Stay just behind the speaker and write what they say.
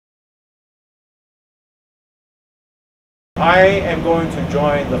I am going to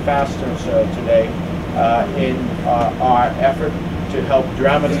join the fasters today in our effort to help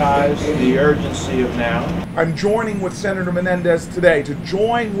dramatize the urgency of now. I'm joining with Senator Menendez today to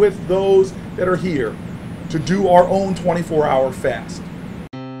join with those that are here to do our own 24-hour fast.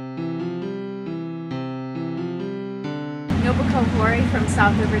 From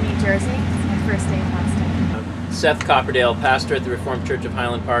South River, New Jersey. It's my first day of fasting. Seth Copperdale, pastor at the Reformed Church of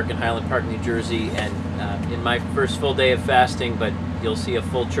Highland Park in Highland Park, New Jersey, and in my first full day of fasting, but you'll see a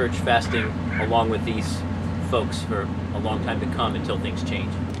full church fasting along with these folks for a long time to come until things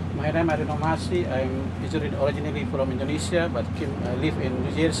change. My name is Masi. I'm originally from Indonesia, but I live in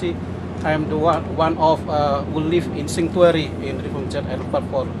New Jersey. I'm the one of who live in sanctuary in Reformed Church Highland Park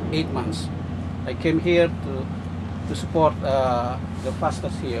for 8 months. I came here to support the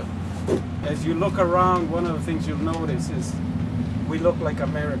pastors here. As you look around, one of the things you'll notice is we look like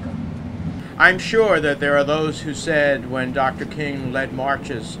America. I'm sure that there are those who said when Dr. King led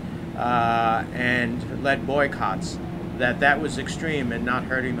marches and led boycotts that was extreme and not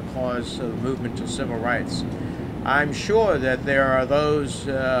hurting the cause of the movement to civil rights. I'm sure that there are those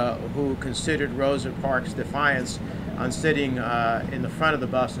who considered Rosa Parks' defiance on sitting in the front of the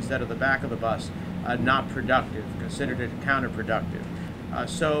bus instead of the back of the bus not productive, considered it counterproductive.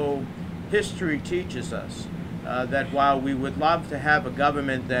 So history teaches us that while we would love to have a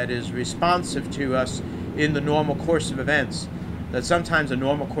government that is responsive to us in the normal course of events, that sometimes a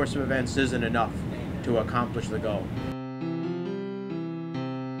normal course of events isn't enough to accomplish the goal.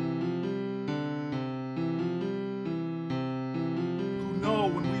 Who know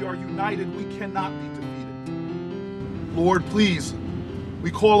when we are united, we cannot be defeated. Lord, please,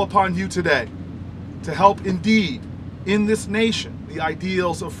 we call upon you today to help indeed in this nation the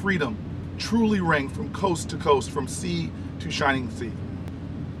ideals of freedom truly ring from coast to coast, from sea to shining sea.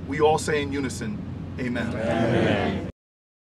 We all say in unison, amen. Amen.